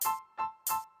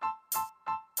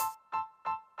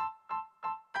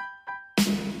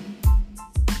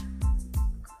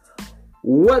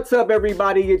What's up,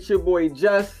 everybody? It's your boy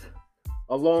Jess,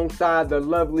 alongside the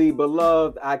lovely,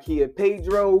 beloved Ikea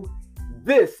Pedro.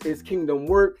 This is Kingdom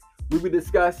Work, where we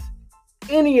discuss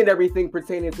any and everything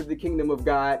pertaining to the kingdom of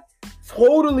God,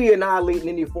 totally annihilating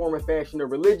any form or fashion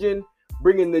of religion,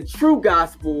 bringing the true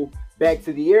gospel back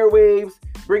to the airwaves,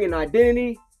 bringing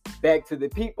identity back to the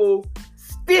people,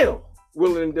 still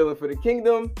willing and dealing for the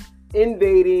kingdom,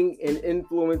 invading and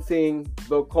influencing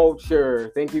the culture.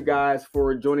 Thank you guys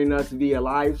for joining us via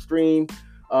live stream.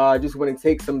 Just want to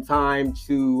take some time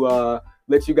to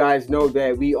let you guys know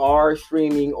that we are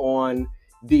streaming on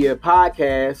via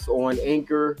podcasts on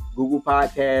Anchor, Google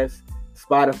Podcasts,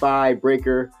 Spotify,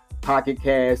 Breaker, Pocket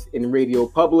Cast, and Radio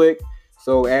Public.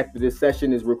 So after this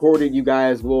session is recorded, you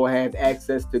guys will have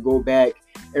access to go back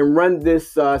and run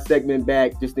this segment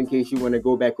back, just in case you want to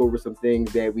go back over some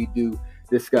things that we do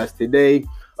discuss today.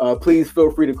 Please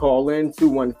feel free to call in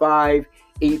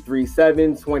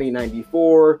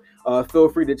 215-837-2094. Feel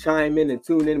free to chime in and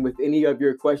tune in with any of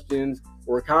your questions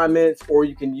or comments, or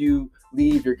you can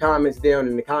leave your comments down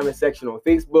in the comment section on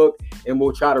Facebook, and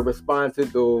we'll try to respond to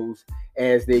those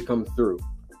as they come through.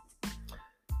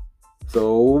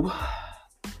 So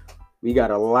we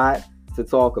got a lot to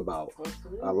talk about.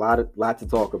 A lot to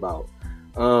talk about.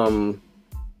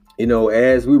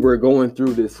 As we were going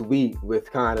through this week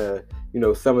with kind of,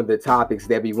 some of the topics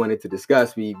that we wanted to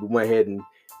discuss, we went ahead and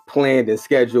planned and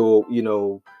scheduled,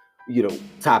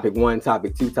 topic 1,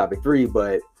 topic 2, topic 3,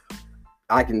 but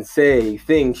I can say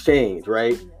things change,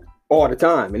 right? All the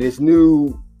time. And this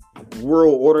new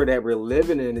world order that we're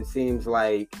living in, it seems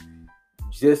like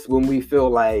just when we feel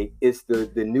like it's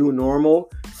the new normal,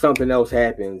 something else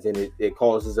happens and it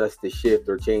causes us to shift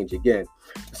or change again.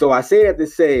 So I say that to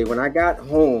say, when I got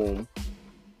home,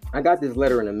 I got this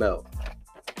letter in the mail.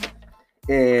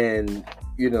 And,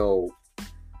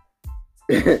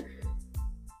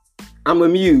 I'm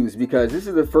amused because this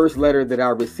is the first letter that I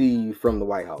received from the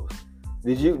White House.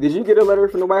 Did you get a letter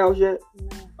from the White House yet? No.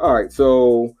 All right.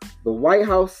 So the White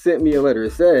House sent me a letter.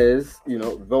 It says,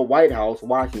 the White House,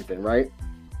 Washington, right?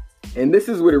 And this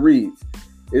is what it reads.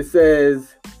 It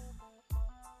says,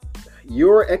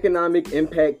 your economic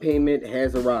impact payment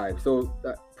has arrived. So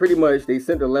pretty much they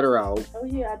sent a letter out. Oh,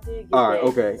 yeah, I did get all right, that.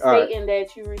 Okay. Stating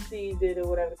that you received it or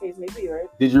whatever the case may be, right?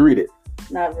 Did you read it?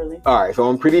 Not really. All right. So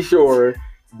I'm pretty sure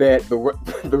that the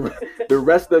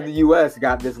rest of the U.S.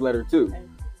 got this letter too.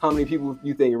 How many people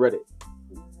you think read it?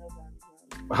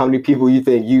 Nobody. How many people you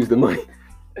think used the money?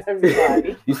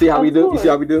 Everybody. You see how we do? You see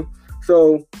how we do?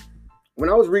 So when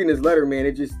I was reading this letter,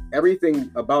 man, everything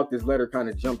about this letter kind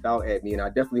of jumped out at me, and I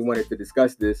definitely wanted to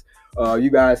discuss this. You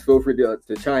guys feel free to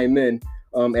chime in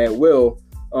at will.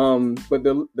 But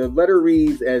the letter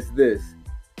reads as this: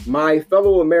 my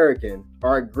fellow American,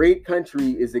 our great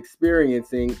country is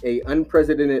experiencing an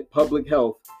unprecedented public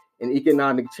health and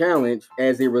economic challenge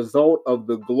as a result of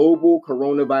the global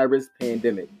coronavirus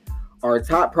pandemic. Our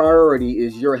top priority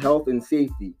is your health and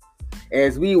safety.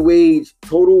 As we wage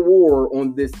total war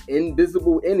on this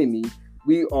invisible enemy,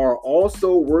 we are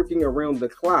also working around the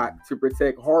clock to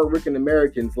protect hardworking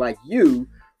Americans like you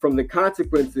from the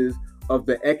consequences of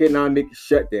the economic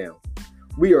shutdown.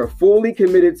 We are fully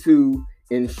committed to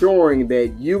ensuring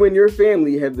that you and your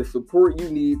family have the support you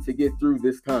need to get through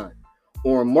this time.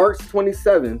 On March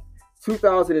 27th,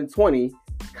 2020,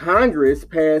 Congress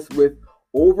passed with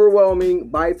overwhelming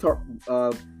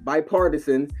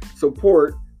bipartisan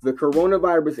support the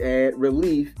Coronavirus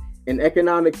Relief and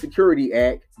Economic Security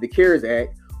Act, the CARES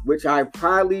Act, which I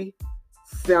proudly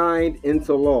signed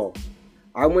into law.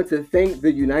 I want to thank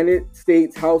the United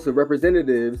States House of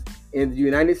Representatives and the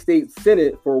United States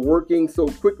Senate for working so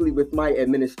quickly with my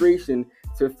administration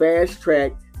to fast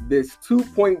track this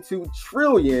 $2.2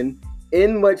 trillion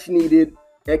in much needed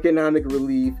economic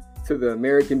relief to the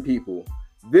American people.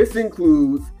 This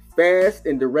includes fast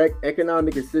and direct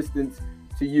economic assistance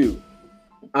to you.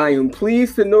 I am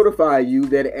pleased to notify you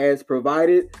that as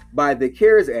provided by the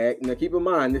CARES Act, now keep in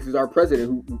mind, this is our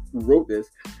president who wrote this,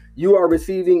 you are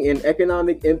receiving an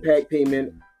economic impact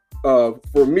payment of,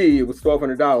 for me, it was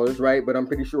 $1,200, right? But I'm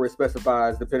pretty sure it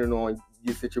specifies depending on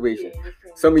your situation.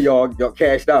 Some of y'all got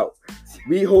cashed out.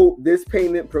 We hope this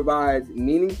payment provides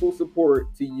meaningful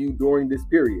support to you during this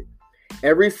period.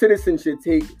 Every citizen should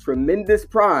take tremendous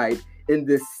pride in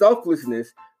the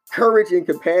selflessness, courage, and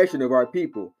compassion of our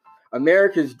people.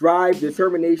 America's drive,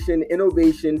 determination,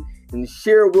 innovation, and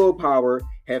sheer willpower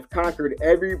have conquered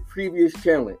every previous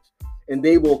challenge, and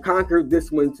they will conquer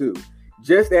this one too.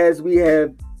 Just as we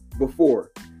have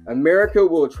before, America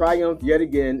will triumph yet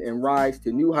again and rise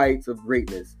to new heights of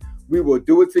greatness. We will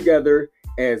do it together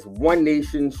as one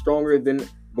nation, stronger than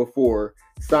before.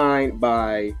 Signed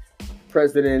by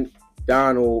President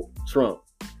Donald Trump.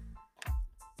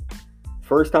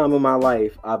 First time in my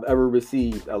life I've ever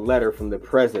received a letter from the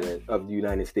President of the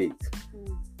United States.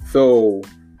 So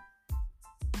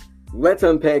let's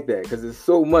unpack that, because it's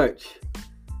so much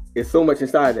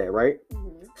inside that, right?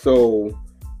 Mm-hmm. So,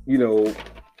 you know,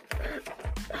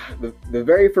 the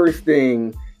very first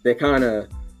thing that kind of,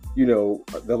 you know,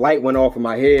 the light went off in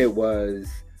my head was,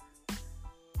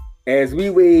 as we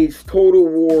wage total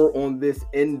war on this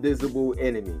invisible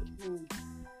enemy.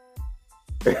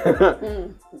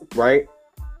 Right?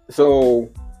 So,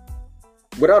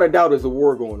 without a doubt, there's a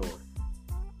war going on.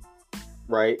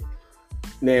 Right?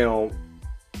 Now,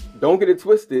 don't get it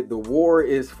twisted. The war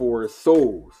is for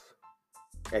souls.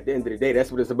 At the end of the day,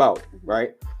 that's what it's about.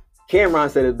 Right? Cameron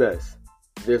said it best.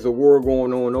 There's a war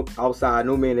going on outside.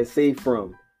 No man is safe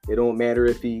from. It don't matter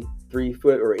if he 3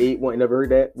 foot or 8. You never heard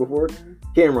that before?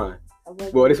 Cameron.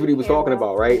 Well, that's what he was talking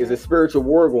about, right? It's a spiritual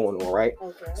war going on, right?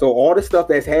 Okay. So all the stuff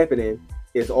that's happening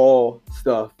is all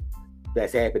stuff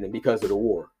that's happening because of the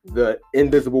war, the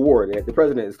invisible war that the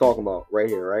president is talking about right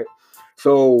here, right?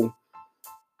 So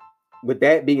with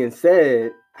that being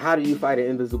said, how do you fight an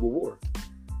invisible war?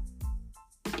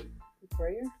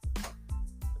 Prayer.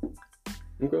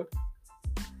 Okay.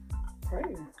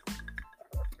 Prayer.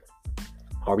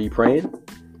 Are we praying?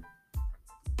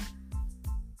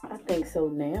 I think so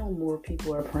now. More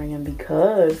people are praying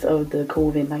because of the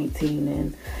COVID-19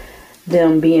 and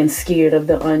them being scared of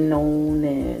the unknown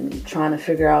and trying to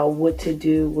figure out what to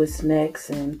do, what's next,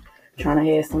 and trying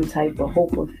to have some type of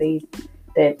hope or faith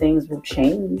that things will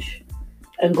change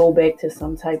and go back to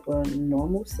some type of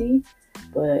normalcy.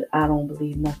 But I don't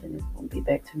believe nothing is going to be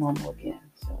back to normal again.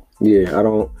 So yeah, I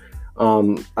don't.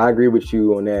 I agree with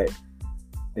you on that,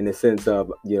 in the sense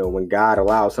of, you know, when God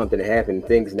allows something to happen,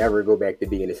 things never go back to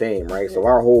being the same, right? Yeah. So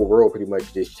our whole world pretty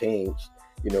much just changed,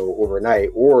 you know,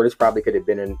 overnight. Or this probably could have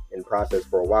been in process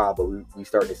for a while, but we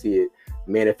start to see it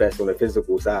manifest on the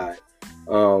physical side.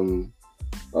 You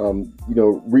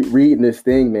know, reading this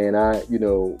thing, man,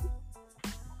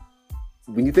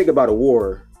 when you think about a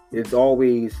war, it's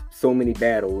always so many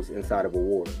battles inside of a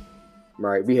war,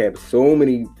 right? We have so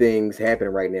many things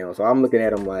happening right now. So I'm looking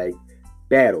at them like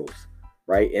battles,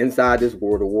 right? Inside this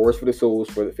war, the war is for the souls,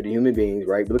 for the human beings,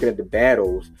 right? We're looking at the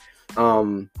battles,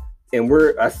 and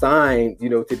we're assigned, you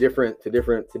know, to different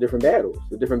battles,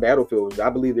 to different battlefields. I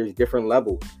believe there's different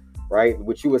levels, right?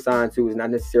 What you assigned to is not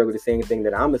necessarily the same thing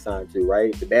that I'm assigned to,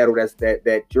 right? The battle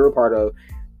that you're a part of,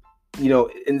 you know,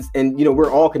 and you know,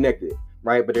 we're all connected,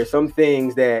 right? But there's some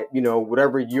things that, you know,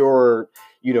 whatever your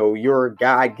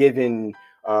God-given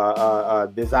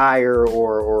desire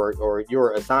or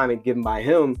your assignment given by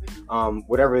him,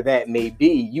 whatever that may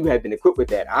be, you have been equipped with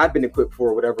that. I've been equipped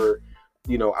for whatever,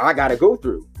 you know, I got to go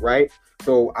through, right?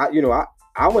 So I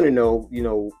want to know,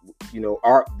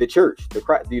 are the church,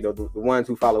 the ones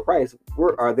who follow Christ,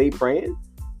 are they praying?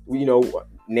 You know,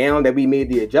 now that we made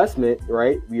the adjustment,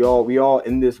 right? We all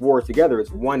in this war together.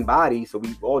 It's one body, so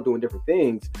we all doing different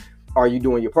things. Are you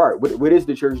doing your part? What is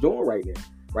the church doing right now?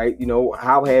 Right? You know,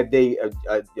 how have they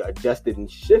adjusted and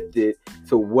shifted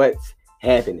to what's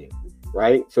happening?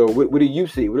 Right? So what do you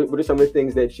see? What are some of the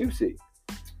things that you see?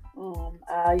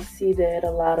 I see that a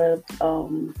lot of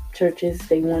churches,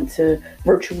 they went to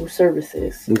virtual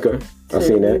services. Okay. I've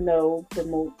seen that. You know,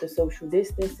 promote the social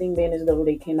distancing, being as though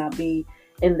they cannot be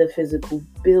in the physical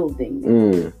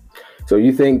building. So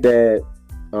you think that,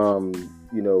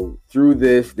 you know, through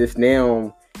this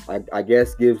now, I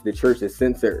guess gives the church a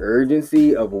sense of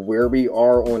urgency of where we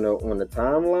are on the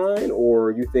timeline,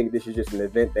 or you think this is just an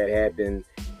event that happened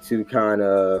to kind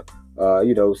of,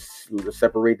 you know,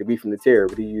 separate the wheat from the tare?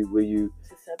 Will you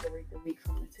to separate the wheat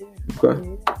from the tare?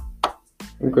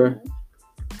 Okay.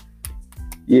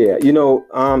 Yeah, you know,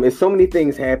 there's so many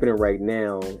things happening right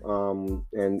now,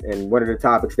 and one of the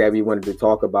topics that we wanted to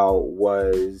talk about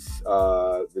was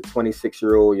the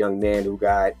 26-year-old young man who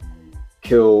got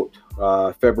killed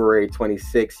February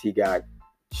 26th. He got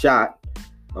shot.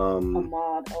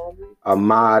 Ahmaud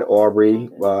Arbery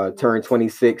turned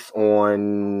 26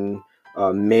 on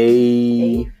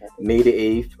May the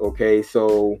 8th. Okay,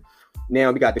 so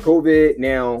now we got the COVID.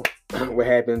 Now what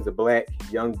happens?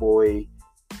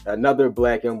 Another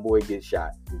black young boy gets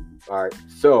shot. All right,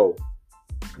 so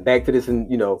back to this, and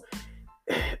you know,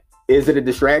 is it a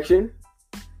distraction,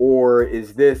 or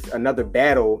is this another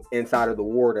battle inside of the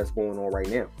war that's going on right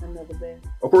now? Another battle.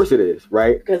 Of course it is,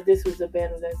 right? Because this was a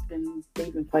battle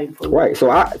they've been fighting for. Right.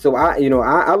 So I you know,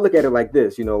 I look at it like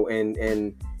this, you know,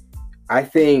 and I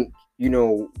think, you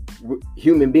know,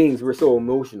 human beings, we're so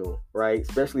emotional, right?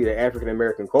 Especially the African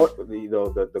American culture,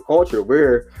 the culture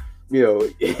where, you know,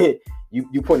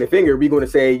 you point a finger, we're going to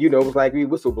say, it's like we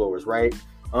whistleblowers, right?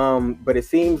 But it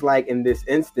seems like in this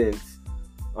instance,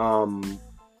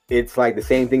 it's like the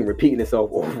same thing repeating itself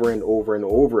over and over and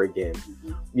over again.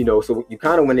 So you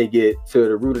kind of want to get to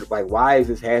the root of like, why is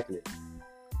this happening?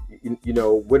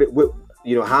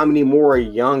 How many more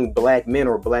young black men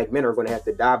are going to have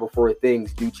to die before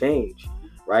things do change,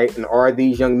 right? And are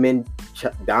these young men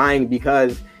dying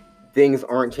because things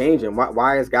aren't changing?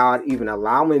 Why is God even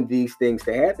allowing these things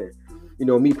to happen?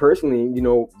 Me personally,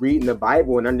 reading the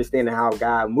Bible and understanding how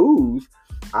God moves,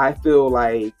 I feel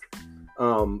like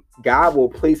God will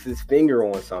place his finger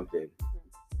on something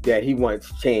that he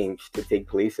wants change to take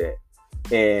place at.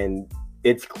 And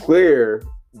it's clear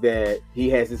that he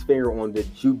has his finger on the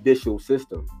judicial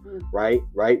system, right?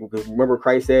 Because remember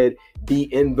Christ said, be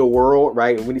in the world,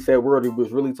 right? And when he said world, he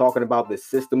was really talking about the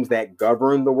systems that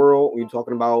govern the world. We're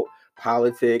talking about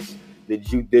politics, the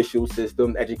judicial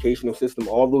system, educational system,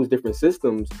 all those different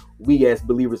systems. We as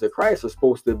believers of Christ are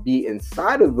supposed to be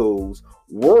inside of those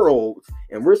worlds,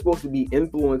 and we're supposed to be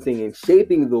influencing and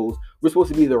shaping those. We're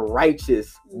supposed to be the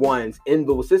righteous ones in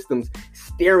those systems,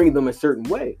 steering them a certain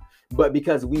way. But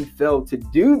because we failed to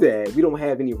do that, we don't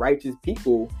have any righteous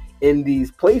people in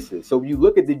these places. So if you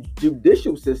look at the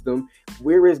judicial system,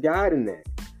 where is God in that?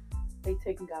 They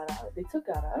took God out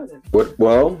of it. But,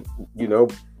 well,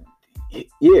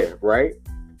 yeah, right?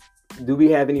 Do we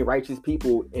have any righteous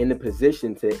people in a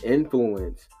position to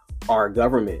influence our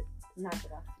government? Not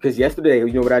that I. Because yesterday,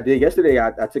 you know what I did? Yesterday,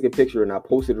 I took a picture and I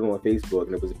posted it on Facebook,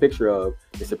 and it was a picture of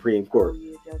the Supreme Court.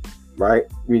 Right?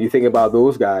 When you think about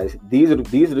those guys, these are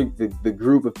the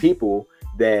group of people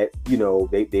that,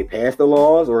 they pass the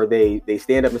laws, or they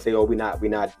stand up and say, oh, we're not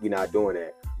doing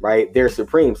that. Right? They're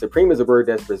supreme. Supreme is a word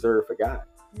that's reserved for God.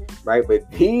 Right? But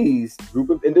these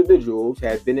group of individuals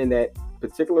have been in that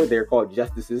particular, they're called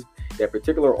justices, that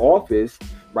particular office,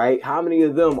 right? How many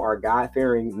of them are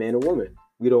God-fearing men or women?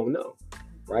 We don't know.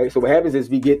 Right? So what happens is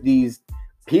we get these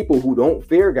people who don't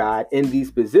fear God in these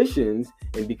positions,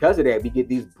 and because of that, we get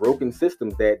these broken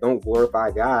systems that don't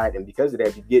glorify God, and because of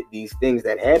that, we get these things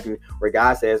that happen where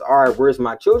God says, all right, where's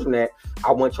my children at?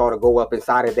 I want y'all to go up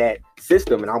inside of that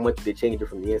system, and I want you to change it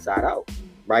from the inside out,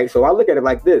 right? So I look at it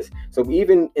like this. So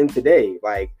even in today,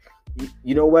 like,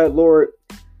 you know what, Lord,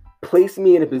 place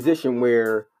me in a position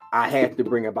where I have to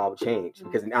bring about change,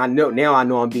 because I know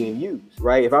I'm being used,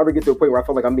 right? If I ever get to a point where I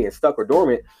feel like I'm being stuck or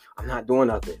dormant, I'm not doing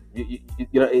nothing.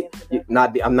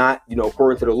 I'm not,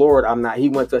 according to the Lord, I'm not. He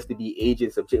wants us to be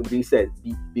agents of change. He said,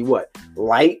 be what?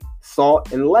 Light,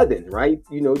 salt, and leaven, right?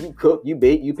 You cook, you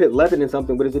bake, you put leaven in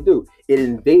something. What does it do? It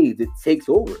invades, it takes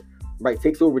over, right? It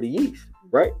takes over the yeast,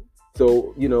 right?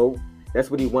 So,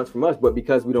 that's what he wants from us. But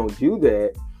because we don't do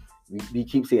that, we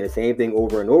keep seeing the same thing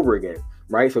over and over again.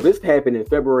 Right, so this happened in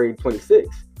February 26th.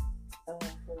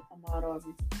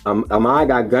 Ahmaud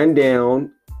got gunned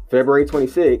down February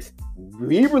 26th.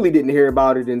 We really didn't hear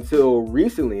about it until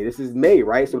recently. This is May,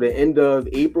 right? So the end of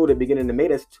April, the beginning of May,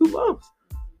 that's 2 months.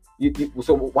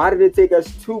 So why did it take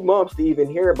us 2 months to even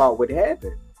hear about what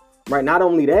happened? Right, not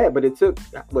only that, but it took,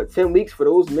 10 weeks for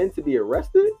those men to be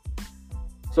arrested?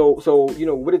 So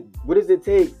what does it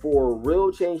take for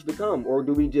real change to come? Or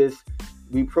do we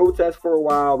protest for a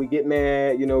while, we get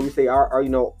mad, we say what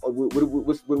do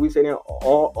we say now?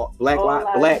 All Black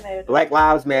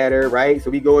Lives Matter, right?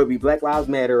 So we Black Lives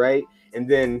Matter, right? And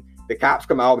then the cops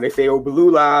come out and they say, oh,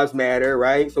 Blue Lives Matter,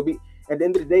 right? So at the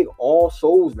end of the day, all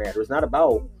souls matter. It's not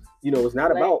about, it's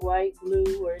not Black, about white,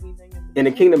 blue, or anything. And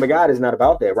the kingdom of God is not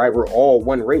about that, right? We're all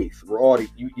one race. We're all,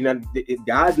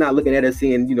 God's not looking at us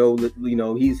saying,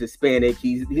 he's Hispanic.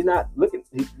 He's not looking.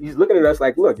 He's looking at us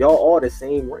like, look, y'all all the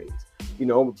same race.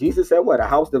 Jesus said, what? A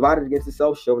house divided against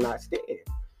itself shall not stand.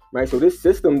 Right? So this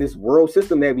system, this world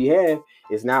system that we have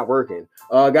is not working.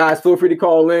 Guys, feel free to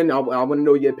call in. I want to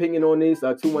know your opinion on this.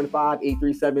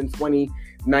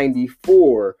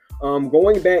 215-837-2094.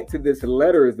 Going back to this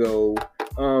letter, though.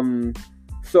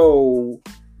 So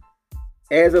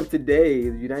as of today,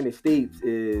 the United States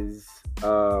is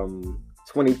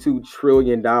 $22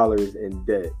 trillion in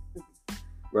debt.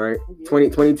 Right?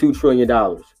 $22 trillion.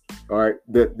 All right,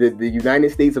 the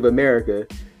United States of America,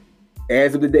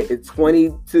 as of the day, it's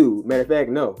 22. Matter of fact,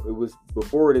 no, it was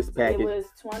before this package. It was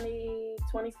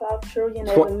 25 trillion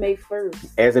as of May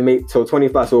 1st. As of May, so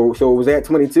 25. So it was at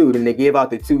 22. Then they gave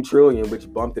out the 2 trillion,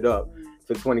 which bumped it up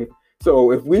to 20.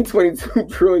 So if we 22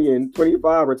 trillion,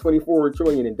 25 or 24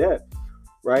 trillion in debt,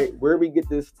 right? Where we get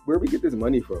this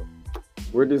money from?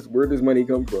 Where does money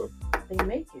come from? They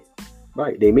make it.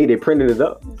 Right, they printed it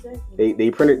up. Exactly.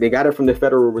 They got it from the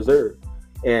Federal Reserve.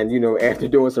 And after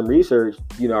doing some research,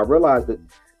 I realized that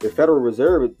The Federal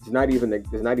Reserve is not even a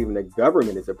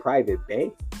government; it's a private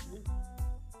bank.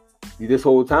 This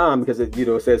whole time, because it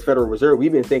says Federal Reserve,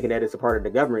 we've been thinking that it's a part of the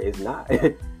government. It's not.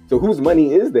 So whose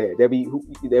money is that? That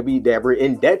we're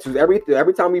in debt. So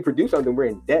every time we produce something, we're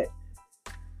in debt.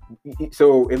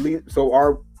 So it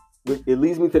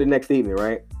leads me to the next statement,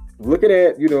 right? Looking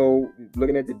at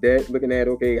the debt, looking at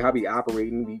how we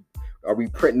operating. Are we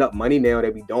printing up money now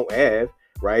that we don't have?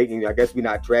 Right? And I guess we're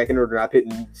not tracking it or not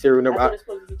putting serial number. It's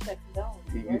supposed to be checked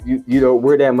down.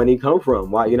 Where that money come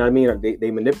from? Why? You know what I mean? They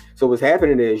manipulate. So what's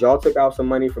happening is y'all took out some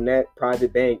money from that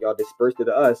private bank, y'all dispersed it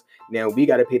to us. Now we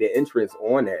got to pay the interest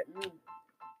on that.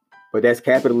 But that's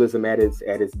capitalism at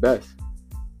its best.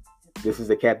 This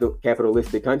is a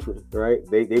capitalistic country, right?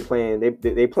 They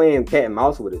playing cat and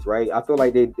mouse with us, right? I feel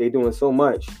like they doing so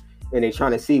much and they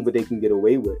trying to see what they can get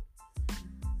away with.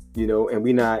 And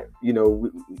we not,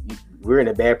 we're in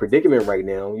a bad predicament right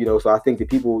now, so I think the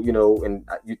people, and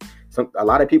a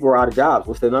lot of people are out of jobs.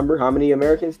 What's the number? How many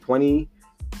Americans? 20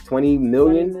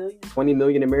 million? 20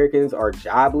 million Americans are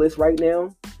jobless right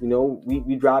now.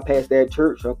 We drive past that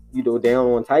church, down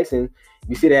on Tyson.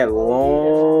 You see that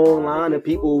long line of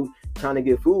people trying to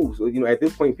get food. So, at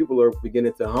this point, people are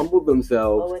beginning to humble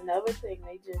themselves. Oh, another thing,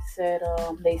 they just said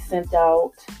they sent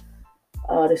out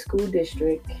the school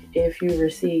district, if you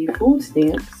receive food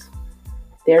stamps,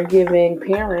 they're giving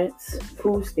parents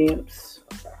food stamps,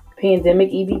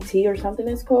 pandemic EBT or something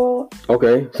it's called.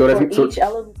 Okay, so that's each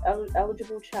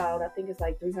eligible child. I think it's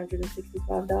like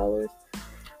 $365.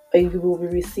 You will be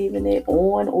receiving it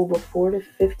on over 4th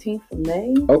to 15th of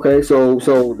May. Okay, so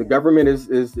the government is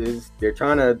they're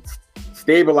trying to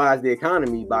stabilize the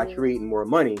economy by creating more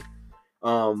money,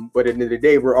 but at the end of the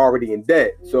day, we're already in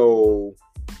debt. So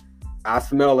I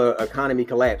smell an economy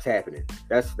collapse happening.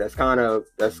 That's kind of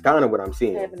what I'm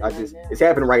seeing. It's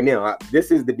happening right now.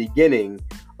 This is the beginning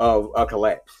of a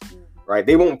collapse, right?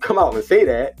 They won't come out and say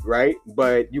that, right?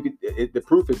 But the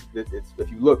proof is, if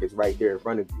you look, it's right there in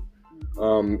front of you.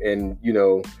 So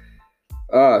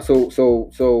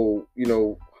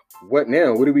what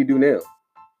now? What do we do now?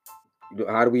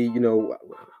 How do we,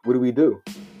 what do we do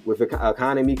with the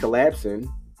economy collapsing?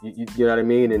 You know what I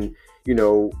mean? And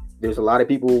there's a lot of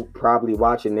people probably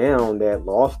watching now that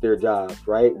lost their jobs,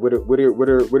 right? What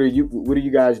are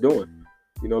you guys doing?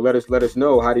 Let us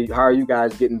know. How are you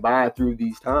guys getting by through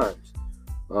these times?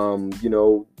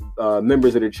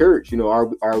 Members of the church,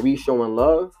 are we showing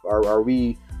love? Are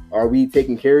we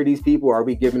taking care of these people? Are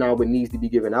we giving out what needs to be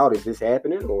given out? Is this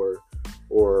happening or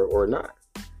not?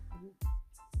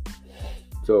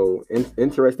 So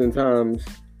interesting times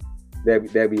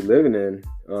that we living in.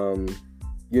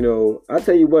 I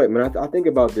tell you what, man, I think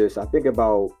about this. I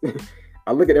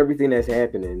look at everything that's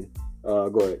happening. Go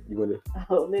ahead. You want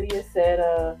to? Lydia said,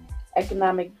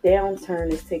 economic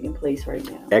downturn is taking place right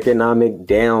now. Economic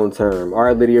downturn. All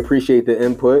right, Lydia, appreciate the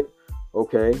input.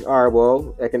 Okay. All right.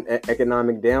 Well,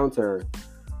 economic downturn.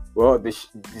 Well, this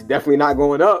is definitely not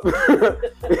going up.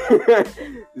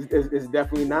 It's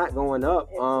definitely not going up.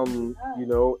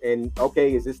 And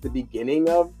okay, is this the beginning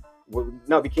of? Well,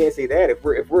 no, we can't say that. If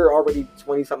we're already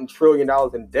 $20-something trillion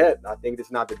in debt, I think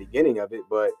it's not the beginning of it.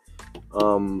 But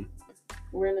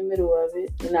we're in the middle of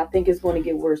it, and I think it's going to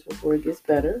get worse before it gets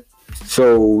better.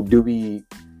 So,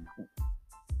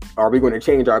 are we going to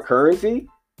change our currency?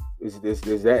 Is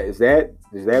that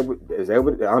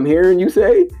what I'm hearing you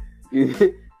say?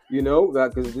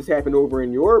 Because this happened over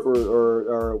in Europe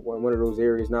or one of those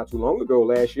areas not too long ago,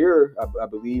 last year, I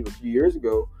believe, a few years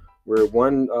ago, where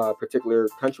one particular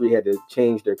country had to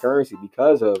change their currency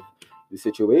because of the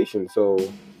situation. So,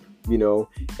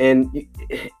 and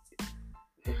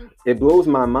it blows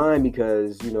my mind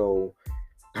because,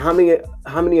 how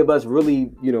many of us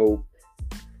really,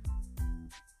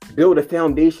 build a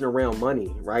foundation around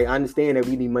money, right? I understand that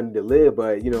we need money to live,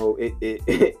 but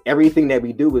everything that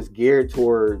we do is geared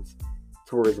towards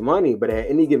money. But at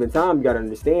any given time, you got to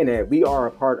understand that we are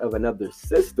a part of another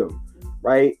system,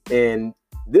 right? And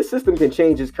this system can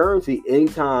change its currency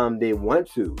anytime they want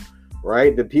to,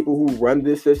 right? The people who run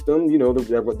this system, they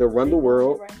run the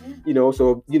world,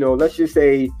 so, let's just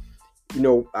say,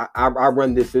 I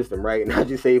run this system, right? And I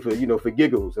just say for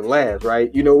giggles and laughs, right?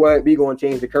 You know what? We going to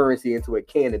change the currency into a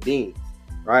can of beans,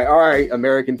 right? All right,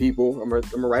 American people, I'm going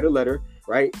to write a letter,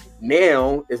 right?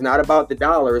 Now, it's not about the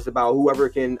dollar. It's about whoever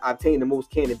can obtain the most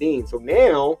can of beans. So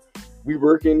now we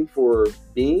working for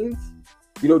beans,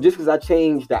 just because I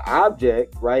changed the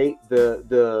object, right?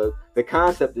 The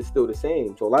concept is still the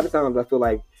same. So a lot of times I feel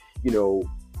like,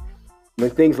 when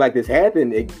things like this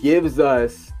happen, it gives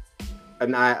us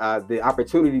the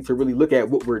opportunity to really look at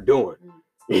what we're doing.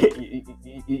 You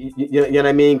know what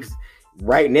I mean? 'Cause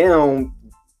right now,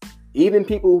 even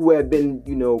people who have been,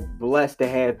 blessed to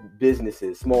have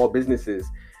businesses, small businesses,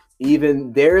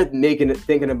 even they're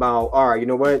thinking about, all right, you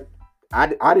know what? I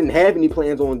didn't have any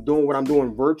plans on doing what I'm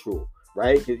doing virtual,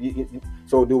 right?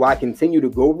 So do I continue to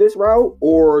go this route,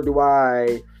 or do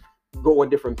I go a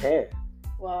different path?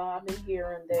 Well, I've been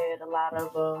hearing that a lot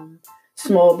of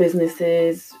small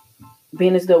businesses,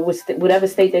 being as though whatever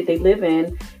state that they live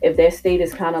in, if that state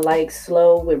is kind of like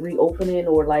slow with reopening,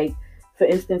 or like, for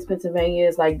instance, Pennsylvania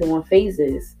is like doing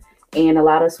phases, and a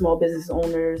lot of small business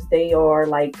owners, they are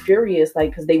like furious, like,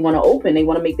 because they want to open, they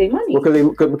want to make their money. Because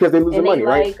they lose their money,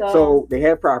 right? So they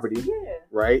have property,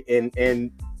 right?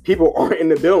 And people aren't in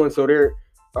the building, so they're,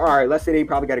 all right, let's say they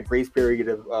probably got a grace period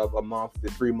of a month to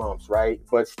 3 months, right?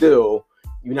 But still,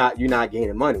 you're not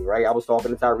gaining money, right? I was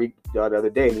talking to Tyreek the other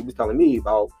day, and he was telling me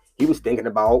he was thinking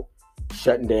about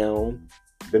shutting down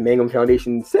the Mangum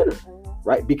Foundation Center,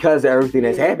 right? Because of everything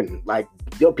that's happening. Like,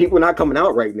 people are not coming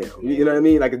out right now. You know what I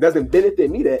mean? Like, it doesn't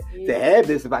benefit me to have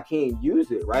this if I can't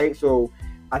use it, right? So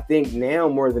I think now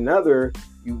more than ever,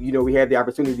 we have the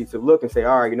opportunity to look and say,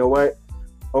 all right, you know what?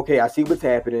 Okay, I see what's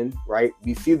happening, right?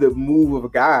 We see the move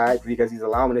of God because he's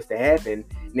allowing this to happen.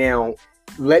 Now,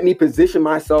 let me position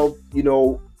myself,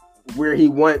 where he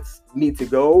wants me to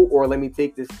go, or let me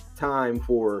take this time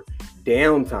for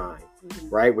downtime,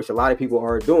 right? Which a lot of people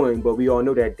are doing, but we all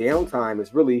know that downtime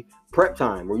is really prep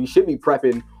time, or you should be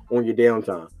prepping on your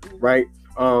downtime, right?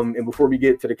 And before we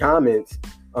get to the comments,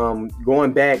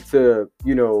 going back to,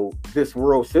 this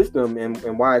world system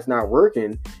and why it's not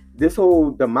working, this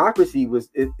whole democracy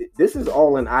this is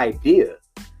all an idea,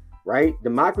 right?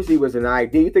 Democracy was an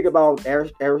idea. You think about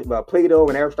Plato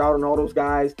and Aristotle and all those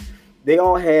guys, they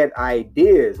all had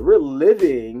ideas. We're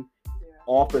living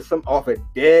off a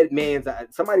dead man's.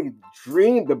 Somebody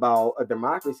dreamed about a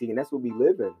democracy, and that's what we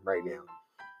live in right now.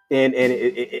 And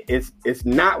it's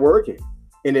not working,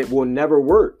 and it will never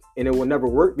work. And it will never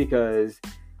work because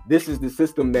this is the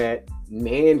system that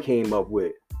man came up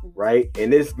with, right?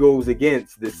 And this goes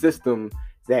against the system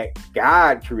that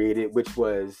God created, which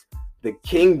was the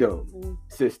kingdom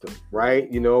system, right?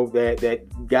 That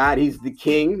God, he's the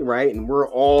king, right? And we're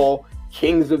all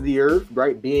kings of the earth,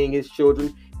 right? Being his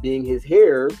children, being his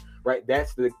heirs, right?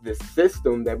 That's the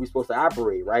system that we're supposed to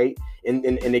operate, right? In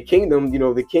the kingdom,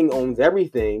 the king owns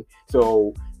everything.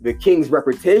 So the king's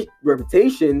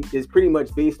reputation is pretty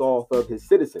much based off of his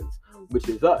citizens, which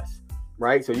is us,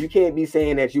 right? So you can't be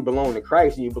saying that you belong to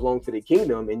Christ and you belong to the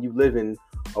kingdom and you live in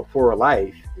a poor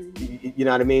life. You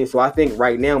know what I mean? So I think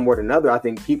right now, more than ever, I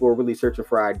think people are really searching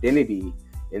for identity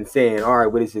and saying, all right,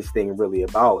 what is this thing really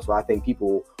about? So I think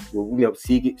people will,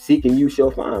 seek and you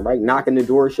shall find, right? Knocking the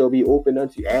door shall be opened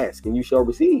unto you, ask and you shall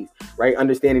receive, right?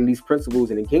 Understanding these principles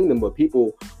in the kingdom, but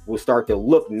people will start to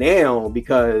look now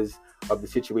because of the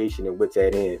situation in which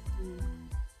at hand.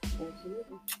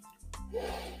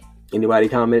 Anybody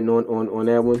commenting on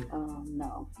that one?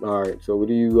 No. All right. So what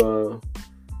do you?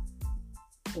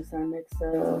 What's our next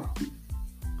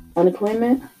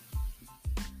unemployment?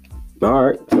 All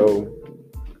right. So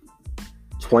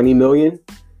 20 million.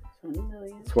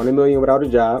 20 million without a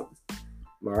job.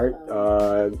 All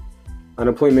right.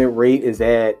 Unemployment rate is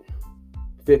at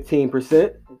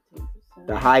 15%.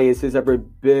 The highest it's ever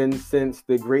been since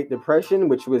the Great Depression,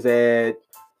 which was at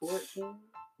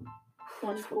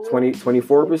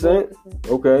 24%.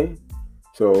 Okay.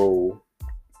 So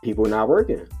people not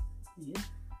working. Yeah.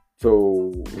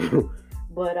 So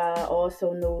but I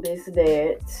also noticed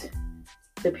that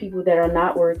the people that are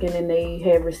not working and they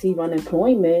have received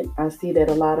unemployment, I see that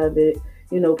a lot of it,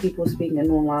 people speaking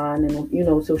online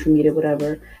and, social media,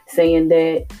 whatever, saying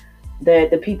that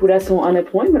the people that's on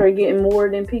unemployment are getting more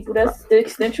than people that's the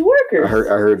extension workers. I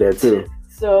heard that too.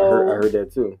 So I heard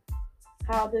that too.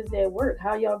 How does that work?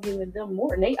 How y'all giving them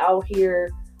more? And they out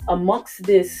here amongst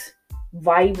this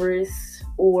virus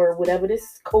or whatever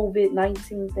this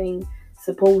COVID-19 thing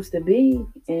supposed to be,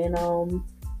 and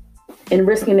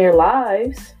risking their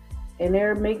lives, and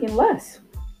they're making less.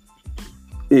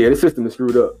 Yeah, the system is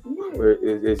screwed up. Yeah.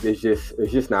 It's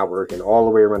just not working all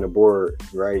the way around the board,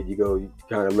 right? You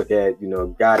kind of look at,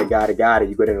 got it.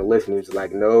 You go down the list and it's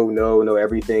like, no,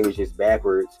 everything is just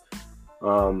backwards.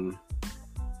 Real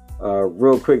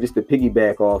quick, just to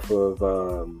piggyback off of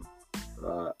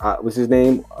what's his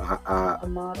name?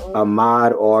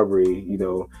 Ahmaud Arbery.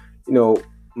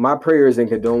 My prayers and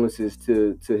condolences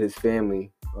to his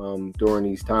family during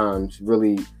these times.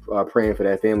 Really praying for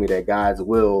that family that God's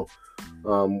will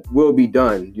be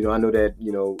done. I know that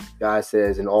God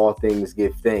says in all things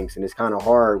give thanks, and it's kind of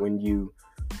hard when you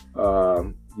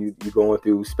going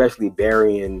through, especially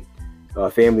burying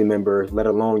family member, let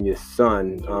alone your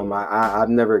son. I've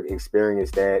never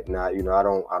experienced that, and I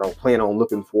don't plan on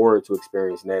looking forward to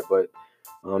experiencing that. But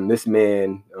this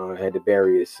man had to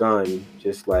bury his son,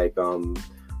 just like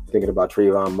thinking about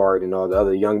Trayvon Martin and all the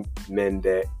other young men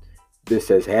that this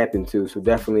has happened to. So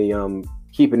definitely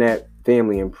keeping that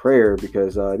family in prayer,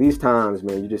 because these times,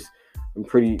 man, I'm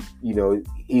pretty,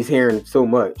 he's hearing so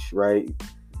much, right?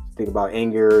 Think about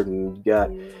anger, and you got,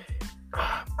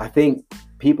 I think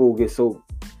people get so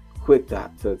quick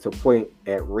to point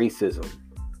at racism,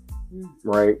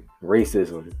 right?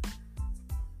 Racism.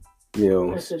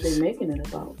 That's what they're making it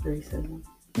about, racism.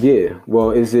 Yeah.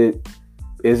 Well, is it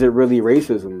really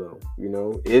racism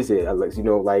though? Is it?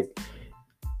 Like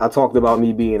I talked about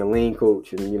me being a lane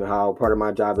coach, and how part of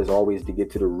my job is always to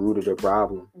get to the root of the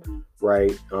problem,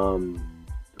 right?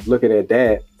 Looking at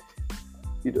that,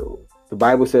 the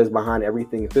Bible says behind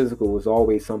everything physical is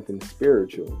always something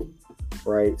spiritual,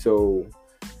 right? So,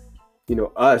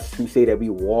 us who say that we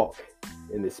walk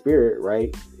in the spirit,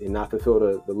 right, and not fulfill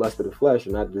the lust of the flesh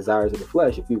and not the desires of the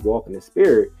flesh, if we walk in the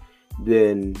spirit,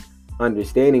 then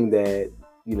understanding that,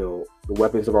 the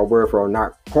weapons of our warfare are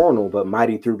not carnal, but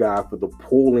mighty through God for the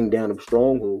pulling down of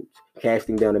strongholds,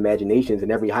 casting down imaginations,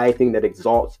 and every high thing that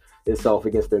exalts itself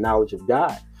against the knowledge of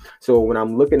God. So when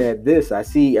I'm looking at this, I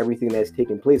see everything that's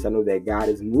taking place. I know that God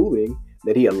is moving,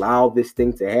 that he allowed this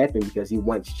thing to happen because he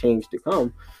wants change to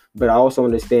come. But I also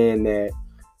understand that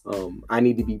I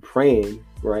need to be praying,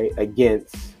 right,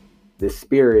 against the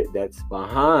spirit that's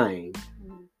behind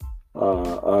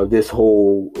this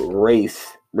whole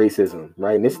racism,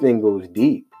 right? And this thing goes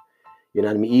deep. You know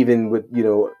what I mean? Even with,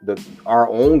 our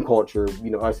own culture,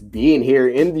 us being here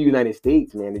in the United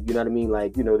States, man, you know what I mean?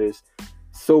 Like, there's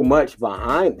so much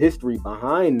history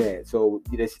behind that. So,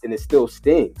 and it still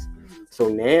stings. So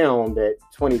now that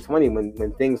 2020,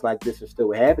 when things like this are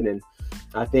still happening,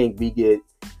 I think we get,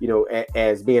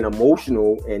 as being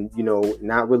emotional and,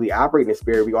 not really operating in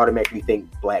spirit, we automatically think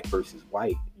black versus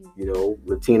white,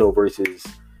 Latino versus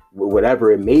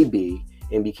whatever it may be.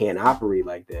 And we can't operate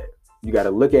like that. You got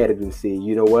to look at it and see,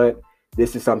 what?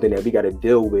 This is something that we got to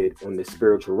deal with on the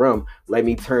spiritual realm. Let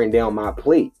me turn down my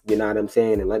plate, you know what I'm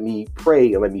saying? And let me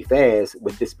pray and let me fast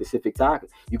with this specific topic.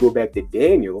 You go back to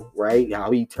Daniel, right?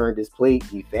 How he turned his plate,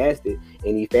 he fasted,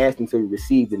 and he fasted until he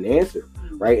received an answer,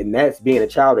 right? And that's being a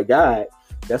child of God.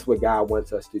 That's what God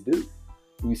wants us to do.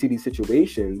 You see these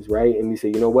situations, right? And we say,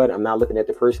 you know what? I'm not looking at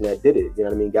the person that did it. You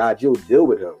know what I mean? God, you'll deal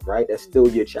with him, right? That's still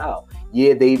your child.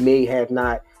 Yeah, they may have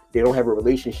not, they don't have a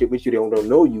relationship with you. They don't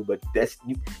know you, but that's,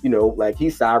 like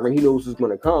he's sovereign. He knows who's going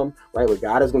to come, right? But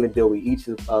God is going to deal with each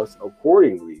of us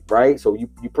accordingly, right? So you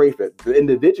pray for the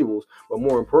individuals, but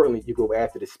more importantly, you go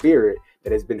after the spirit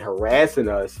that has been harassing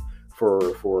us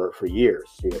for years,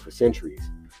 for centuries,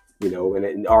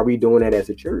 and are we doing that as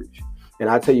a church? And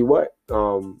I tell you what,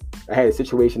 I had a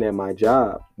situation at my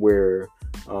job where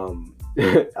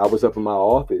I was up in my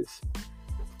office,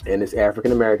 and this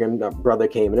African-American brother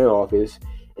came in the office,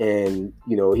 and,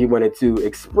 he wanted to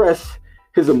express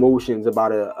his emotions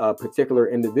about a particular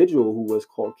individual who was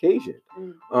Caucasian.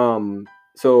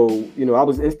 So, I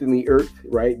was instantly irked,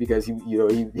 right? Because he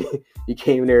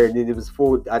came there and it was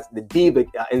full, the diva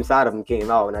inside of him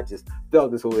came out, and I just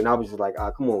felt this whole, and I was just like,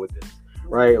 come on with this.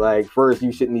 Right? Like, first,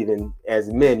 you shouldn't even, as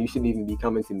men, you shouldn't even be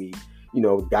coming to me,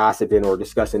 gossiping or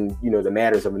discussing, the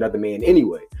matters of another man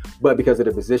anyway. But because of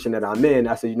the position that I'm in,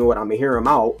 I said, you know what, I'm going to hear him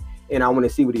out and I want to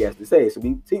see what he has to say. So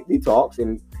he talks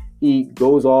and he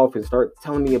goes off and starts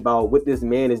telling me about what this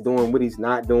man is doing, what he's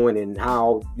not doing, and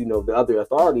how, the other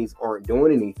authorities aren't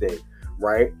doing anything.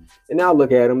 Right? And now I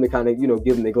look at him to kind of,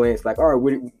 give him the glance like, all right,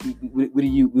 what do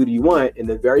you want? And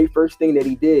the very first thing that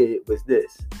he did was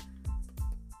this.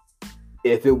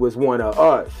 If it was one of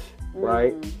us,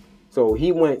 right? So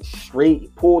he went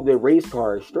straight, pulled the race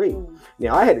card straight.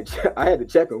 Now I had to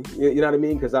check him, you know what I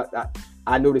mean? Because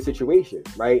I know the situation,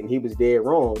 right? And he was dead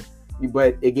wrong,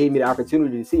 but it gave me the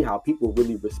opportunity to see how people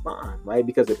really respond, right?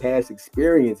 Because of past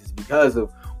experiences, because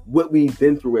of what we've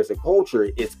been through as a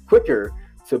culture, it's quicker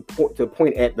to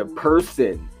point at the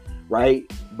person, right?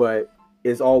 But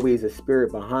is always a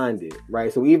spirit behind it,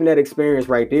 right? So even that experience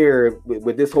right there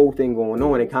with this whole thing going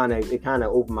on, it kind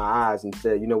of opened my eyes and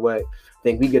said, you know what? I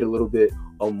think we get a little bit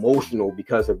emotional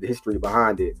because of the history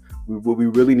behind it. What we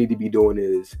really need to be doing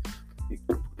is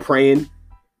praying,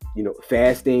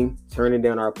 fasting, turning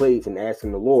down our plates and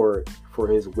asking the Lord for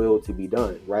his will to be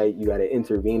done, right? You got to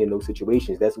intervene in those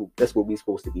situations. That's what we're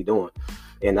supposed to be doing.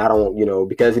 And I don't,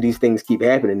 because of these things keep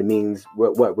happening, it means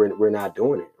we're not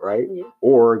doing it, right? Yeah.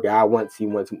 Or God wants, he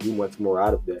wants more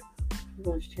out of that. He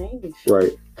wants change.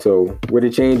 Right. So where the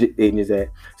change agent is at.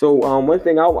 So one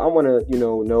thing I want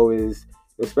to know is,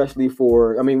 especially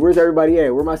for, I mean, where's everybody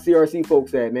at? Where my CRC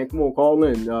folks at, man? Come on, call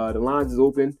in. The lines is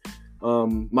open.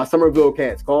 My Somerville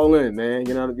cats, call in, man.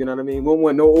 You know what I mean? We don't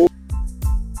want no old